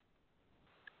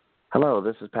Hello,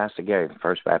 this is Pastor Gary from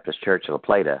First Baptist Church of La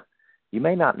Plata. You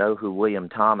may not know who William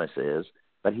Thomas is,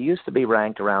 but he used to be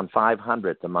ranked around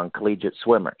 500th among collegiate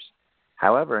swimmers.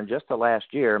 However, in just the last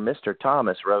year, Mr.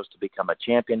 Thomas rose to become a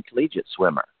champion collegiate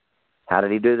swimmer. How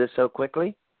did he do this so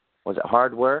quickly? Was it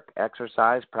hard work,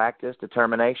 exercise, practice,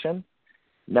 determination?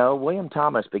 No, William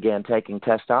Thomas began taking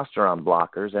testosterone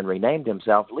blockers and renamed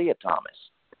himself Leah Thomas.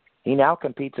 He now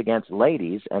competes against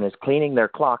ladies and is cleaning their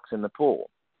clocks in the pool.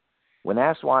 When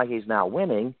asked why he's now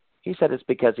winning, he said it's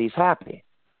because he's happy.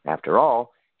 After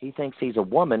all, he thinks he's a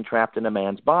woman trapped in a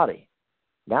man's body.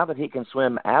 Now that he can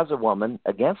swim as a woman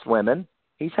against women,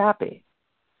 he's happy.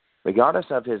 Regardless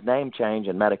of his name change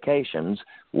and medications,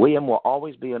 William will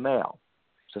always be a male.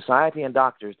 Society and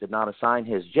doctors did not assign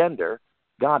his gender,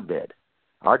 God did.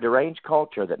 Our deranged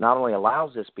culture that not only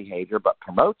allows this behavior but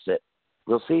promotes it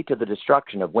will see to the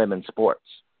destruction of women's sports.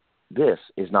 This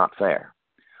is not fair.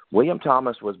 William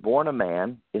Thomas was born a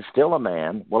man, is still a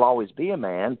man, will always be a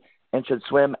man, and should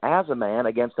swim as a man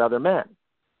against other men.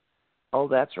 Oh,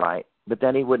 that's right, but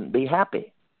then he wouldn't be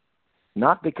happy.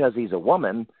 Not because he's a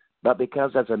woman, but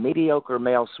because as a mediocre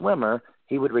male swimmer,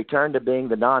 he would return to being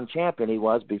the non-champion he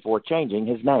was before changing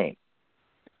his name.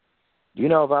 Do you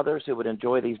know of others who would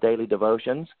enjoy these daily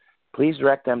devotions? Please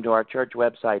direct them to our church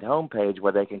website homepage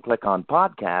where they can click on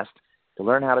podcast to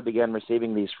learn how to begin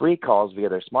receiving these free calls via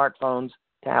their smartphones,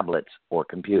 tablets, or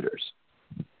computers.